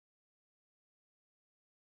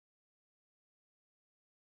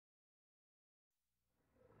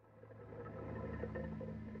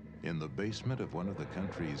the basement of one of the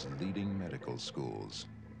country's leading medical schools,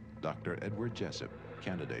 Dr. Edward Jessup,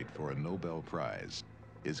 candidate for a Nobel Prize,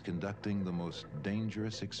 is conducting the most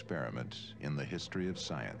dangerous experiment in the history of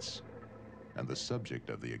science. And the subject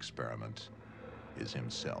of the experiment is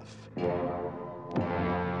himself.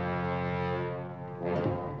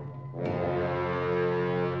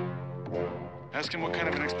 Ask him what kind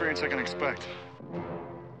of an experience I can expect.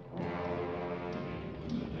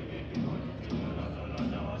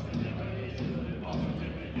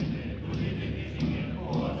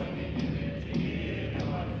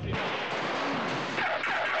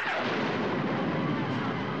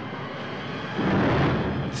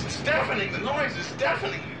 It's deafening. The noise is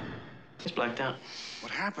deafening. It's blacked out.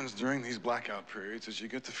 What happens during these blackout periods is you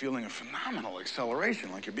get the feeling of phenomenal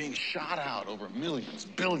acceleration, like you're being shot out over millions,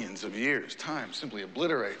 billions of years. Time simply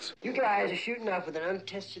obliterates. You guys are shooting off with an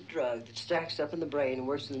untested drug that stacks up in the brain and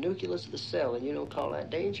works in the nucleus of the cell, and you don't call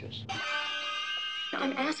that dangerous?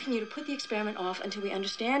 I'm asking you to put the experiment off until we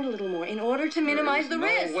understand a little more in order to minimize the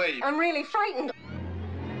risk. I'm really frightened.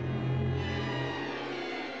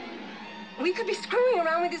 We could be screwing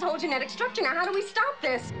around with his whole genetic structure. Now, how do we stop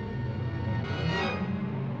this?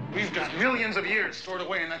 We've got millions of years stored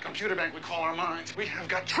away in that computer bank we call our minds. We have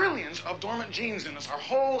got trillions of dormant genes in us, our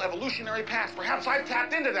whole evolutionary past. Perhaps I've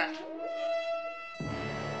tapped into that.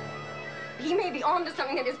 He may be onto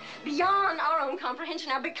something that is beyond our own comprehension.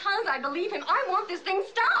 Now, because I believe him, I want this thing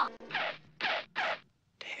stopped.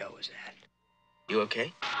 The hell was that? You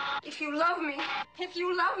okay? If you love me,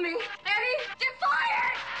 Eddie, defy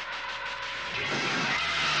it!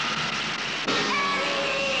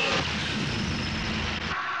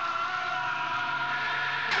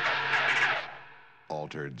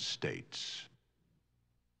 Altered states.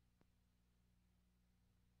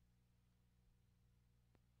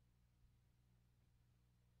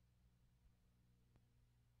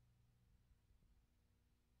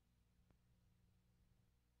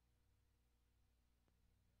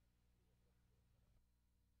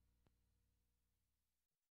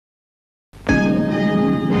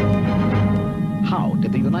 How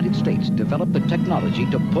did the United States develop the technology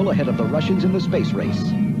to pull ahead of the Russians in the space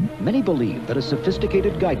race? Many believe that a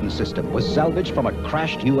sophisticated guidance system was salvaged from a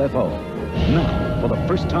crashed UFO. Now, for the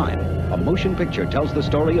first time, a motion picture tells the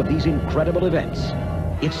story of these incredible events.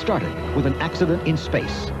 It started with an accident in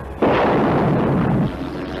space.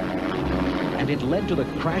 And it led to the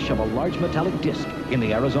crash of a large metallic disc in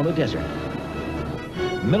the Arizona desert.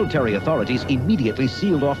 Military authorities immediately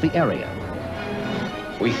sealed off the area.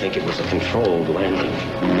 We think it was a controlled landing.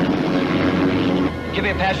 Give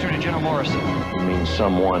me a pass through to General Morrison. You mean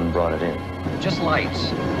someone brought it in? Just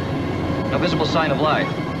lights. No visible sign of life.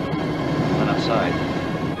 Not outside.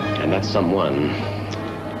 And that someone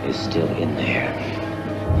is still in there.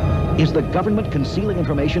 Is the government concealing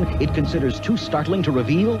information it considers too startling to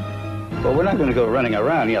reveal? Well, we're not going to go running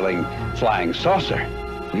around yelling flying saucer.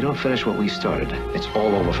 We don't finish what we started. It's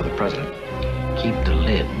all over for the president. Keep the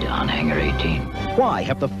lid on Hangar 18. Why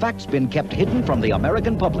have the facts been kept hidden from the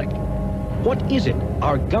American public? What is it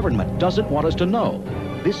our government doesn't want us to know?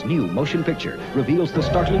 This new motion picture reveals the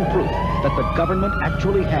startling proof that the government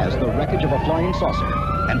actually has the wreckage of a flying saucer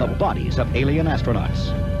and the bodies of alien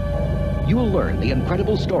astronauts. You'll learn the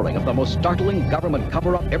incredible story of the most startling government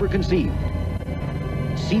cover-up ever conceived.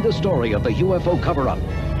 See the story of the UFO cover-up,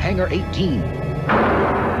 Hangar 18.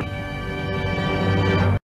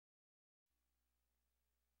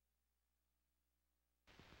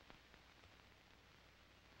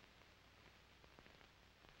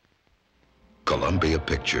 Columbia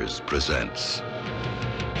Pictures presents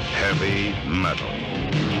Heavy Metal,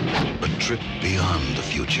 a trip beyond the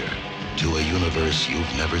future to a universe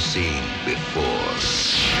you've never seen before.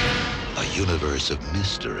 A universe of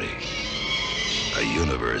mystery, a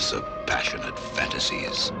universe of passionate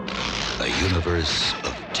fantasies, a universe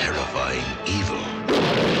of terrifying evil,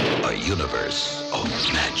 a universe of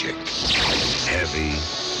magic. Heavy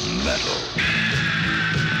Metal.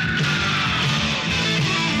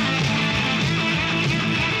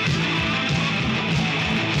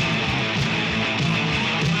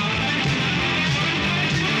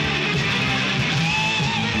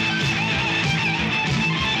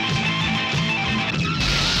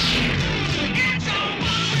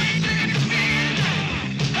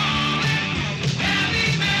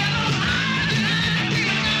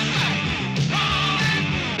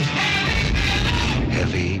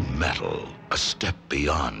 Metal, a step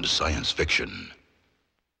beyond science fiction.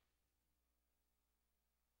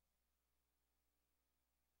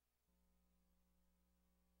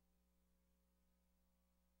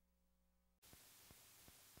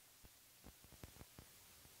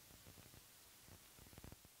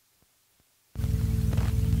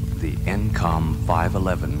 NCOM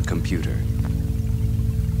 511 computer,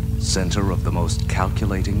 center of the most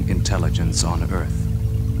calculating intelligence on Earth.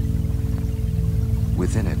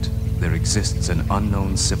 Within it, there exists an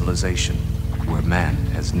unknown civilization where man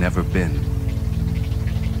has never been.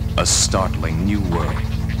 A startling new world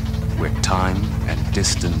where time and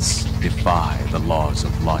distance defy the laws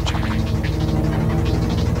of logic.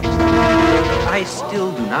 I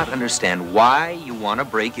still do not understand why you want to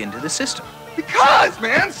break into the system. Because,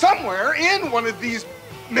 man, somewhere in one of these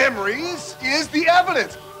memories is the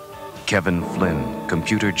evidence. Kevin Flynn,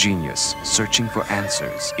 computer genius, searching for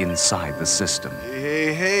answers inside the system.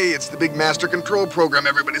 Hey, it's the big master control program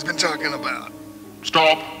everybody's been talking about.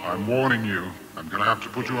 Stop! I'm warning you. I'm gonna have to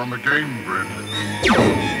put you on the game grid.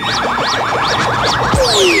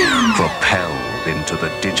 Propelled into the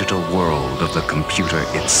digital world of the computer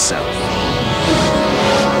itself.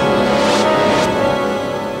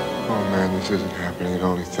 Oh man, this isn't happening. It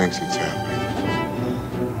only thinks it's happening.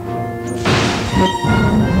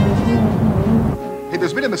 Hey,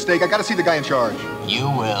 there's been a mistake. I gotta see the guy in charge. You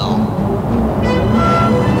will.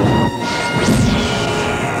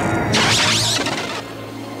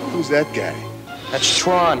 Who's that guy? That's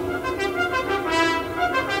Tron.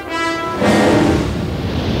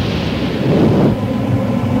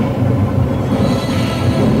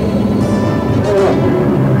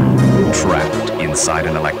 Trapped inside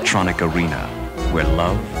an electronic arena where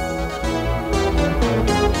love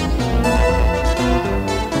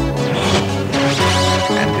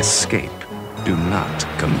and escape do not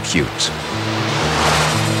compute.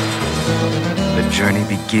 The journey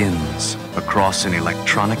begins across an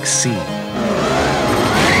electronic sea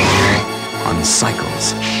on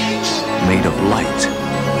cycles made of light.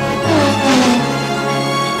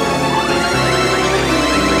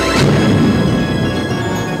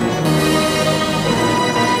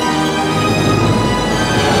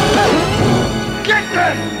 Get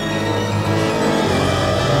them!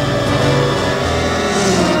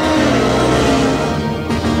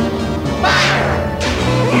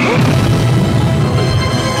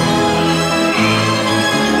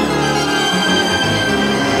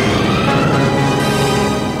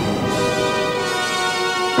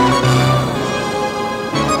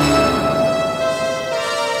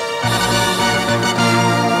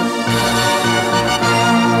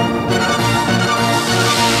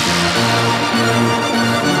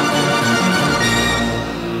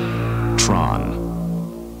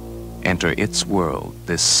 Enter its world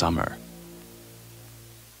this summer.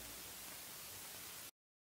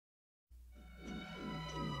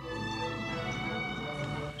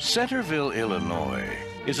 Centerville, Illinois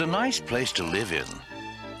is a nice place to live in.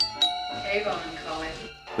 Avon, Colin.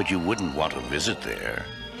 But you wouldn't want to visit there.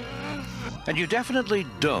 And you definitely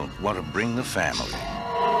don't want to bring the family.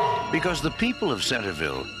 Because the people of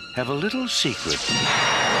Centerville have a little secret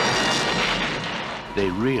they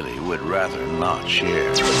really would rather not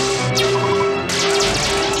share.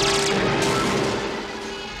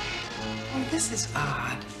 Well, this is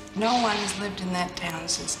odd. No one has lived in that town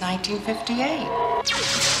since 1958.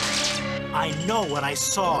 I know what I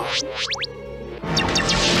saw.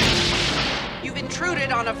 You've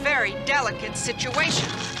intruded on a very delicate situation.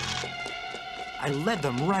 I led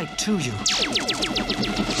them right to you.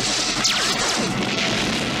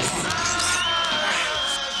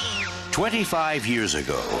 25 years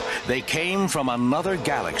ago, they came from another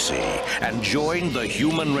galaxy and joined the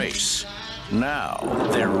human race. Now,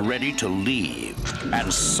 they're ready to leave,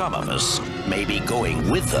 and some of us may be going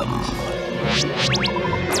with them.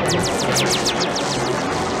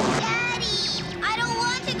 Daddy, I don't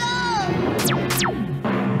want to go.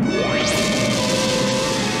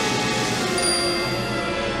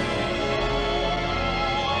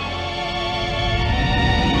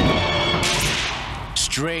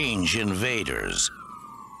 Strange invaders.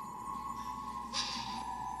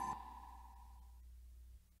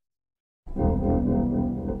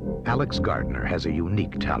 Alex Gardner has a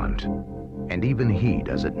unique talent, and even he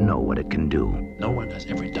doesn't know what it can do. No one has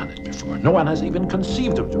ever done it before. No one has even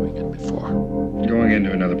conceived of doing it before. Going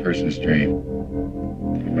into another person's dream.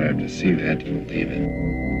 If I have to see that, you believe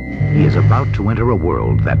it. He is about to enter a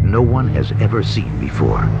world that no one has ever seen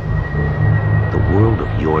before. The world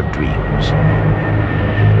of your dreams.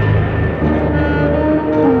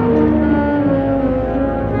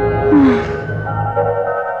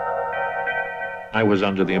 I was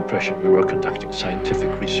under the impression we were conducting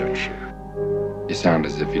scientific research here. You sound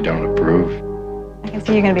as if you don't approve. I can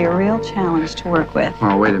see you're going to be a real challenge to work with.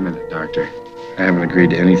 Oh, wait a minute, Doctor. I haven't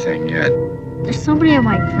agreed to anything yet. There's somebody in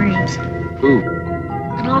my dreams. Who?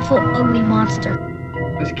 An awful, ugly monster.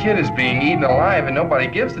 This kid is being eaten alive and nobody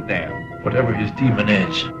gives a damn. Whatever his demon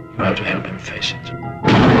is, You have to help him face it.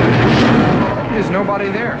 There's nobody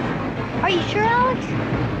there. Are you sure, Alex?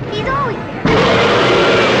 He's always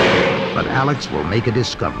there. But Alex will make a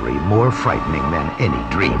discovery more frightening than any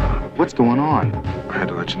dream. What's going on? I had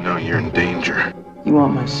to let you know you're in danger. You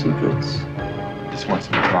want my secrets? Just want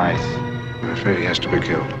some advice. I'm afraid he has to be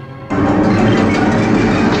killed.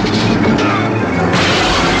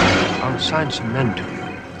 I'll assign some men to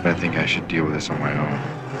you. I think I should deal with this on my own.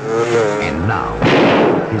 And now,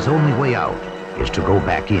 his only way out is to go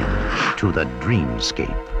back in to the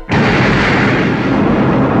dreamscape.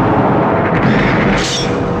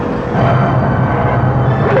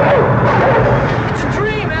 It's a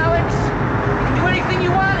dream, Alex. You can do anything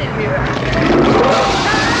you want in here.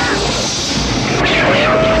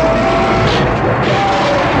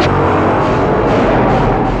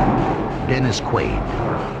 Dennis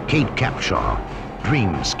Quaid, Kate Capshaw,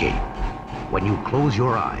 Dreamscape. When you close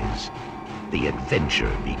your eyes, the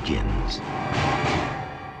adventure begins.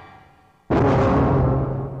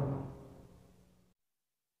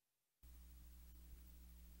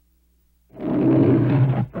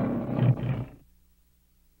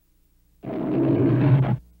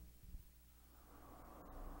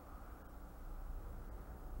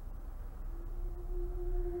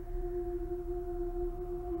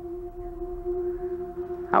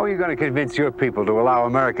 How are you going to convince your people to allow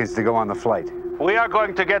Americans to go on the flight? We are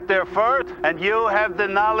going to get there first, and you have the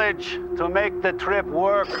knowledge to make the trip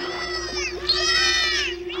work.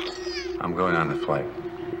 I'm going on the flight.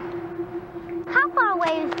 How far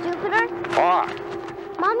away is Jupiter? Far.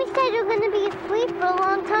 Mommy said you're going to be asleep for a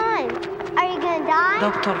long time. Are you going to die?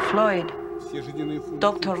 Dr. Floyd.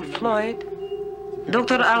 Dr. Floyd.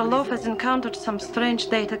 Dr. Arlov has encountered some strange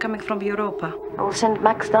data coming from Europa. I will send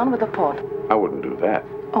Max down with a pod. I wouldn't do that.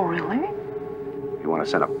 Oh, really? You want to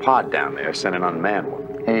send a pod down there, send an unmanned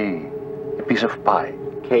one. Hey, a piece of pie.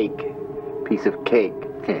 Cake. Piece of cake.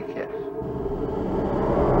 Cake, yes.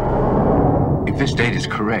 If this date is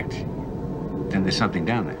correct, then there's something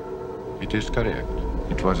down there. It is correct.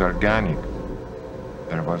 It was organic.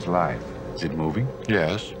 There was life. Is it moving?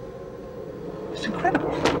 Yes. It's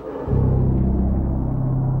incredible.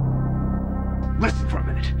 Listen for a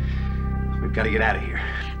minute. We've got to get out of here.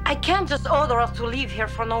 I can't just order us to leave here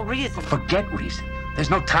for no reason. Forget reason. There's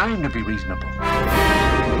no time to be reasonable.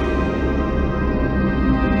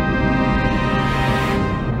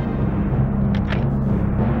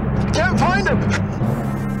 Can't find him!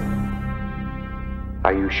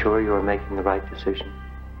 Are you sure you are making the right decision?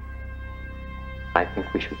 I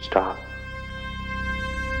think we should stop.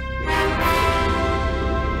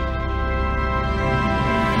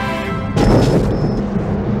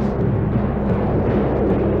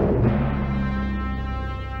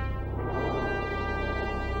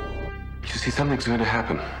 See, something's going to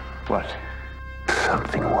happen. What?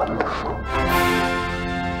 Something wonderful.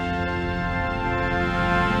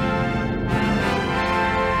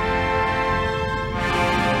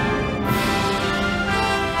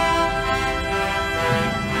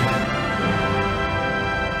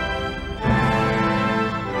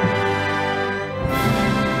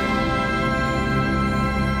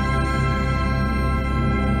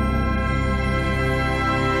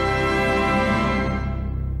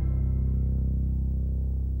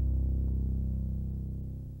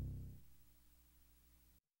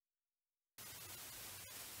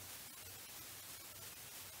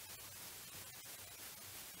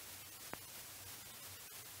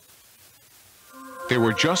 They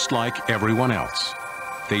were just like everyone else.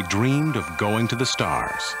 They dreamed of going to the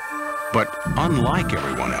stars. But unlike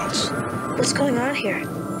everyone else, What's going on here?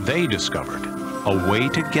 they discovered a way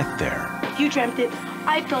to get there. You dreamt it,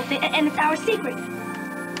 I felt it, and it's our secret.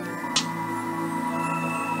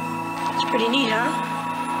 It's pretty neat, huh?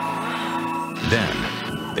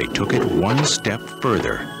 Then, they took it one step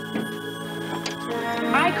further,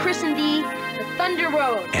 I christened thee the Thunder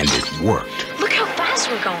Road. and it worked. Look how fast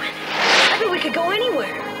we're going. I think we could go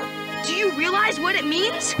anywhere. Do you realize what it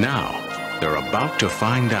means? Now, they're about to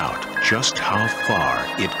find out just how far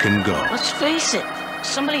it can go. Let's face it,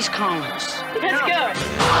 somebody's calling us. Let's go.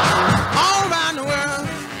 All around the world.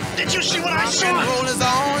 Did you see what I saw? Roll is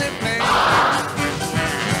the only place.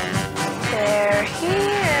 They're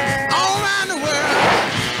here. All around the world.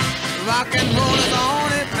 Rock and roll is the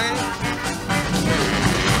only place.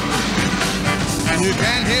 You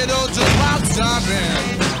can hear those jukebox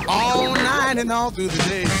jumping all night and all through the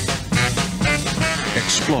day.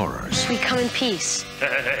 Explorers. We come in peace.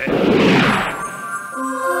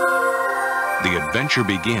 The adventure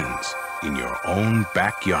begins in your own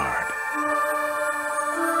backyard.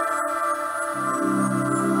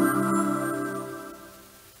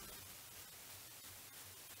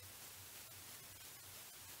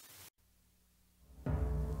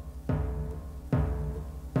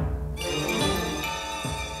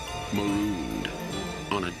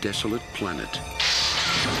 desolate planet,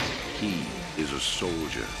 he is a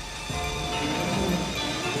soldier,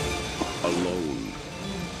 alone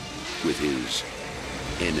with his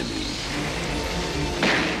enemy.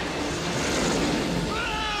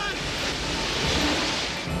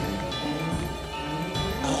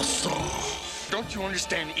 Don't you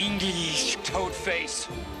understand English, toad face?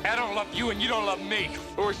 I don't love you and you don't love me.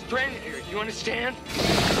 We're stranded here, you understand?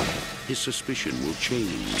 His suspicion will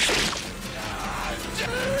change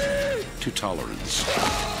to tolerance.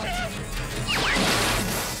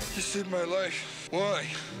 You saved my life. Why?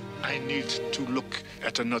 I need to look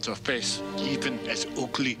at another face, even as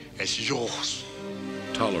ugly as yours.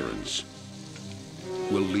 Tolerance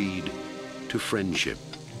will lead to friendship.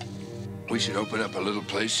 We should open up a little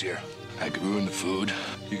place here. I could ruin the food.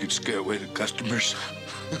 You could scare away the customers.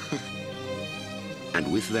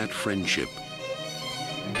 And with that friendship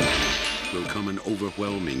will come an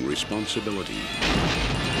overwhelming responsibility.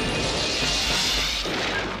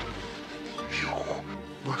 You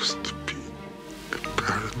must be a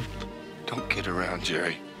parent. Don't kid around,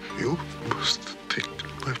 Jerry. You must take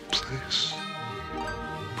my place.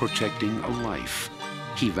 Protecting a life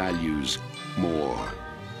he values more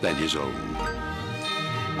than his own.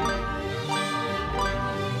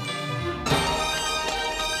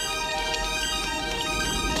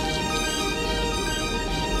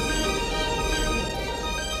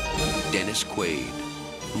 Dennis Quaid,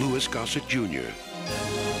 Louis Gossett Jr.,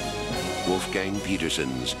 Wolfgang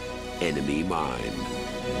Petersen's Enemy Mine.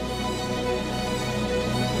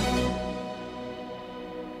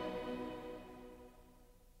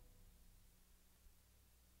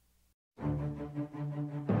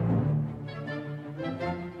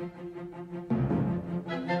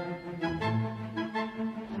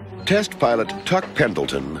 Test pilot Tuck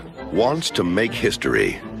Pendleton wants to make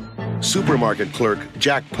history. Supermarket clerk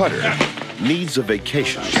Jack Putter needs a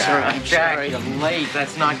vacation. Jack, you're late.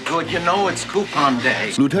 That's not good. You know it's coupon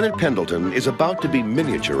day. Lieutenant Pendleton is about to be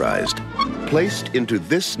miniaturized, placed into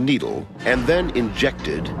this needle, and then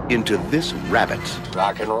injected into this rabbit.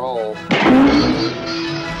 Rock and roll.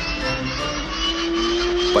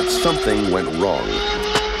 But something went wrong,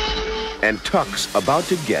 and Tuck's about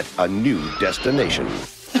to get a new destination.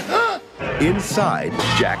 Inside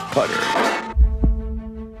Jack Putter.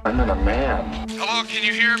 I'm not a man. Hello, can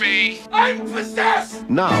you hear me? I'm possessed!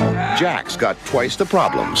 Now, Jack's got twice the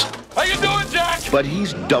problems. How you doing, Jack? But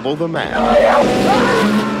he's double the man.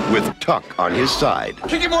 With Tuck on his side.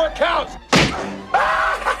 Kicking more accounts!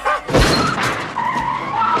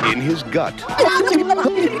 In his gut.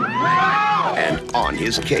 And on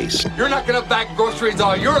his case. You're not gonna bag groceries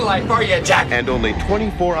all your life, are you, Jack? And only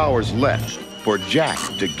 24 hours left for Jack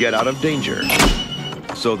to get out of danger,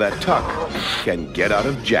 so that Tuck can get out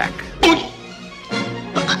of Jack.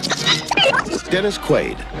 Dennis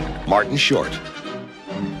Quaid, Martin Short.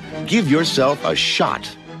 Give yourself a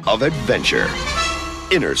shot of adventure.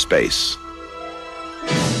 Inner Space.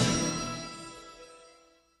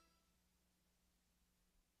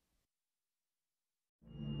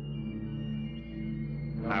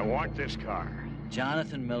 I want this car.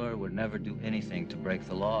 Jonathan Miller would never do anything to break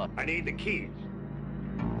the law. I need the keys.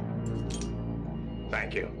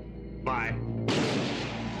 Thank you. Bye.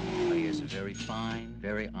 He is a very fine,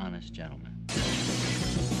 very honest gentleman.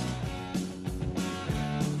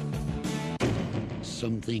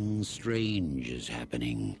 Something strange is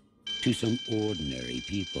happening to some ordinary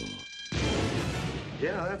people.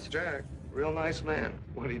 Yeah, that's Jack. Real nice man.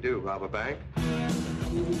 What'd he do, rob a bank?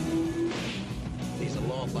 He's a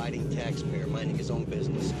law-abiding taxpayer minding his own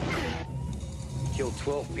business. Killed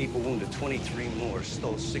 12 people, wounded 23 more,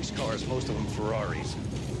 stole 6 cars, most of them Ferraris.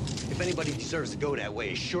 If anybody deserves to go that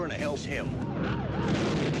way, sure in the hell's him.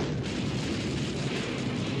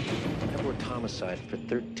 I've worked homicide for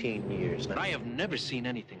 13 years now. I have never seen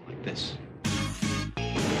anything like this.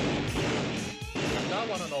 I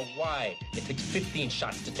want to know why it takes 15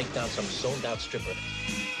 shots to take down some zoned-out stripper.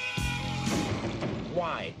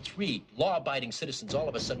 Why 3 law-abiding citizens all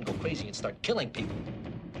of a sudden go crazy and start killing people.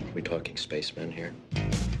 Are we talking spacemen here?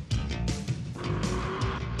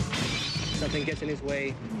 Something gets in his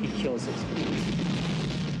way, he kills us.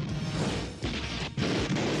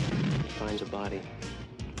 Finds a body,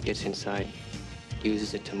 gets inside,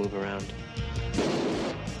 uses it to move around.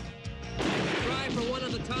 Try for one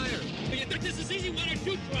on the tire. But you think this is easy? Why don't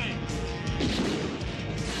you try?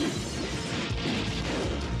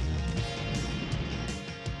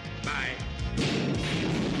 Bye.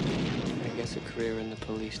 I guess a career in the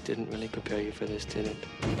police didn't really prepare you for this, did it?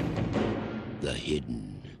 The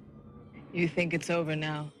hidden. You think it's over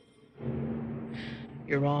now?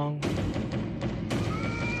 You're wrong.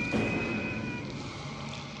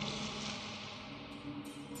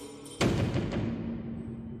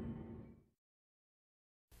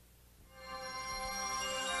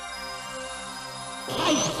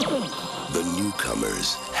 The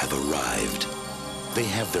newcomers have arrived. They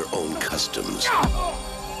have their own customs,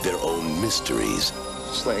 their own mysteries,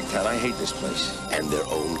 Slagtown, I hate this place. and their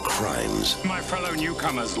own crimes. My fellow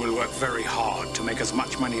newcomers will work very hard to make as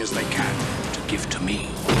much money as they can to give to me.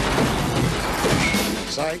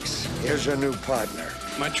 Sykes, here's your new partner.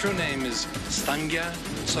 My true name is Stangya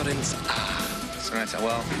Sorens.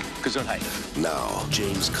 Well, Gesundheit. Now,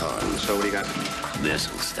 James Caan. So what do you got?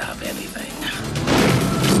 This'll stop anything.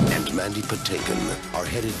 And Mandy Patinkin are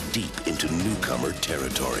headed deep into newcomer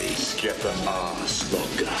territory. Get the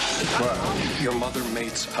slugger. Well, your mother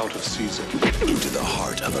mates out of season. Into the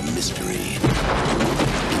heart of a mystery.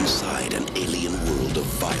 Inside an alien world of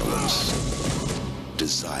violence.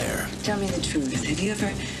 Desire. Tell me the truth. Have you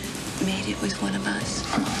ever made it with one of us?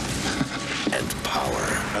 And power.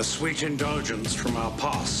 A sweet indulgence from our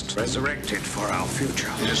past, resurrected for our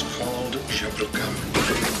future. It is called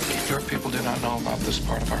Jabrukam. Your people do not know about this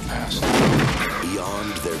part of our past.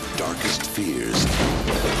 Beyond their darkest fears.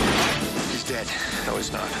 He's dead. No,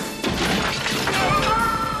 he's not.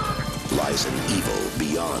 Lies an evil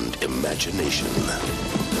beyond imagination.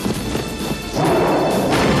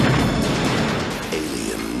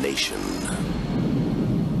 Alien Nation.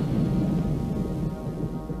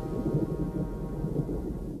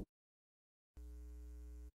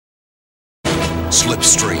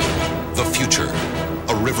 Slipstream, the future.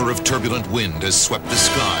 A river of turbulent wind has swept the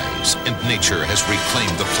skies, and nature has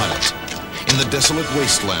reclaimed the planet. In the desolate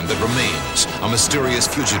wasteland that remains, a mysterious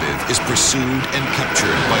fugitive is pursued and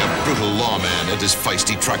captured by a brutal lawman and his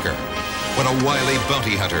feisty tracker. When a wily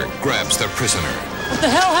bounty hunter grabs their prisoner. What the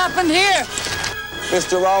hell happened here?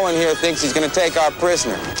 Mr. Rowan here thinks he's gonna take our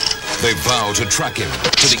prisoner. They vow to track him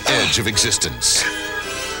to the edge of existence.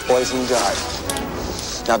 Poison dart.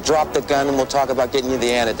 Now drop the gun and we'll talk about getting you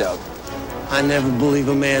the antidote. I never believe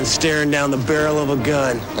a man staring down the barrel of a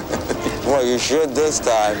gun. Well, you should this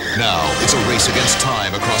time. Now, it's a race against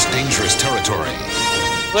time across dangerous territory.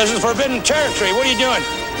 This is forbidden territory. What are you doing?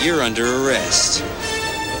 You're under arrest.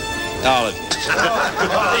 All of you.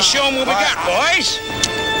 Let's show them what we got, boys.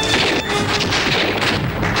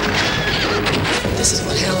 This is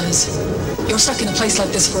what hell is. You're stuck in a place like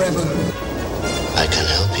this forever. I can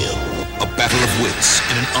help you. A battle of wits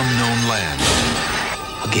in an unknown land.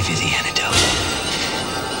 I'll give you the antidote.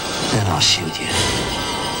 Then I'll shoot you.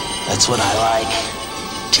 That's what I like.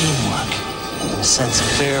 Teamwork. A sense of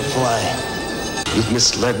fair play. You've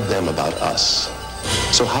misled them about us.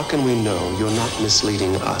 So how can we know you're not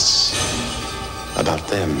misleading us about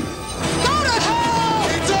them? Go to hell!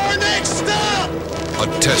 It's our next stop!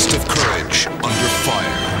 A test of courage under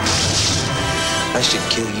fire. I should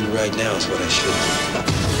kill you right now is what I should.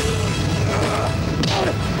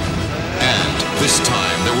 And this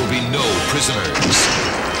time there will be no prisoners.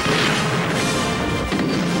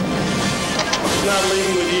 Not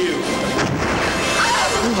leaving with you.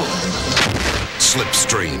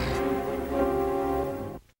 Slipstream.